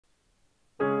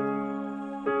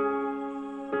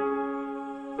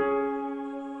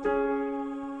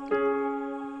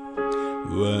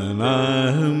When I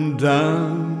am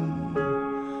down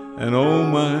and oh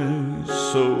my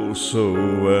soul so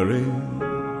weary,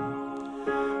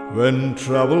 when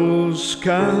troubles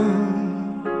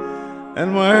come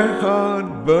and my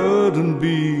heart burdened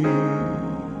be,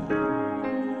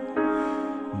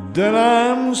 then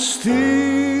I'm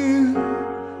still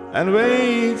and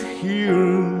wait here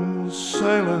in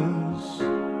silence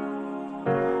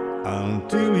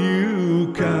until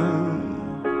you come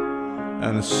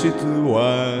and sit a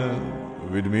while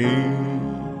with me.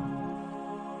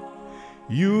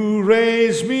 You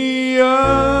raise me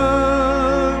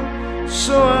up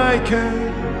so I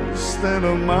can stand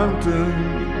on mountain.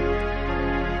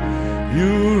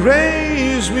 You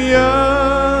raise me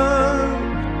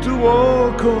up to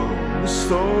walk on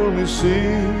stormy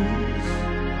seas.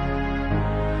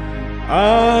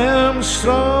 I am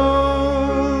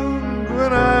strong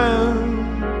when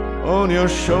I'm on your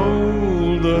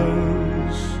shoulders.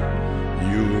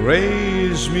 You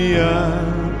raise me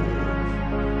up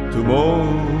to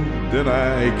more than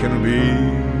I can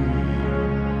be.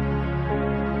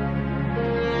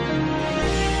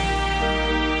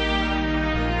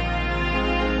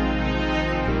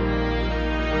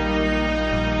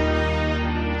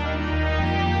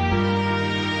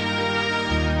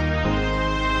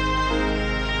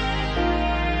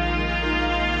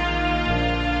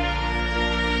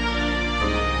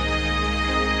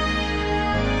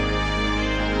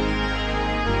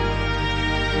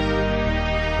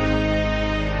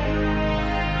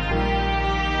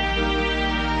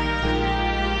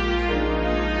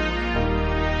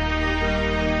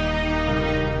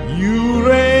 You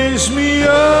raise me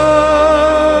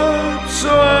up so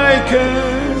I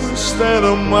can stand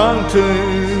on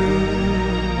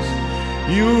mountains.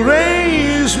 You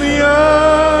raise me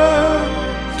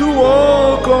up to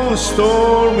walk on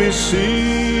stormy seas.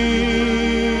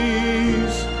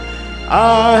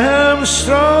 I am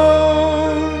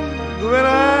strong when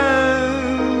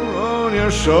I'm on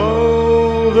your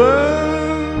shoulders.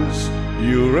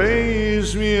 You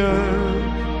raise me up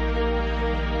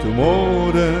to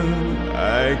more than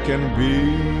I can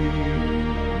be.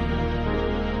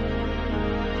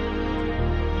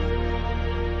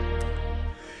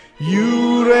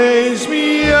 You raise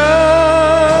me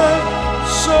up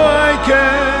so I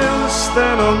can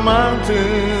stand on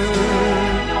mountains.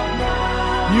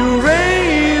 You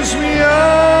raise me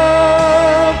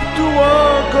up to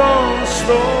walk on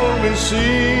stormy seas.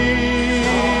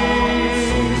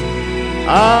 I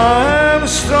am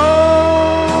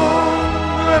strong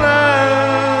when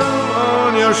I'm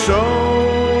on your shoulders.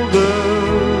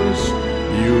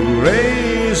 You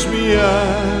raise me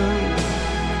up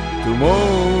to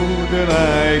more than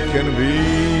I can be.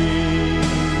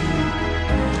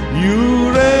 You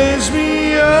raise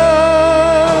me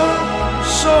up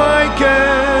so I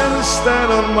can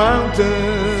stand on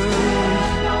mountains.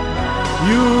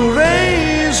 You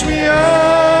raise me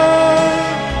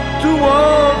up to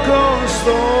walk on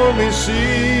stormy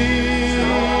seas.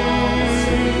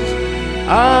 I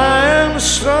am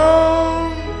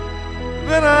strong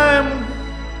when I'm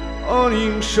on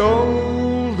your shoulders.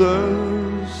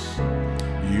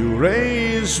 You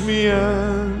raise me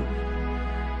up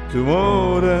to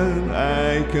more than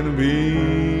I can be.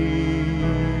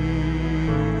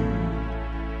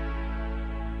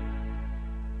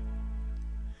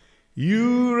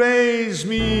 You raise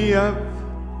me up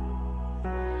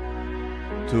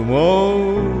to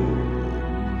more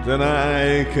than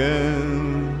I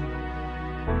can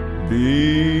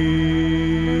be.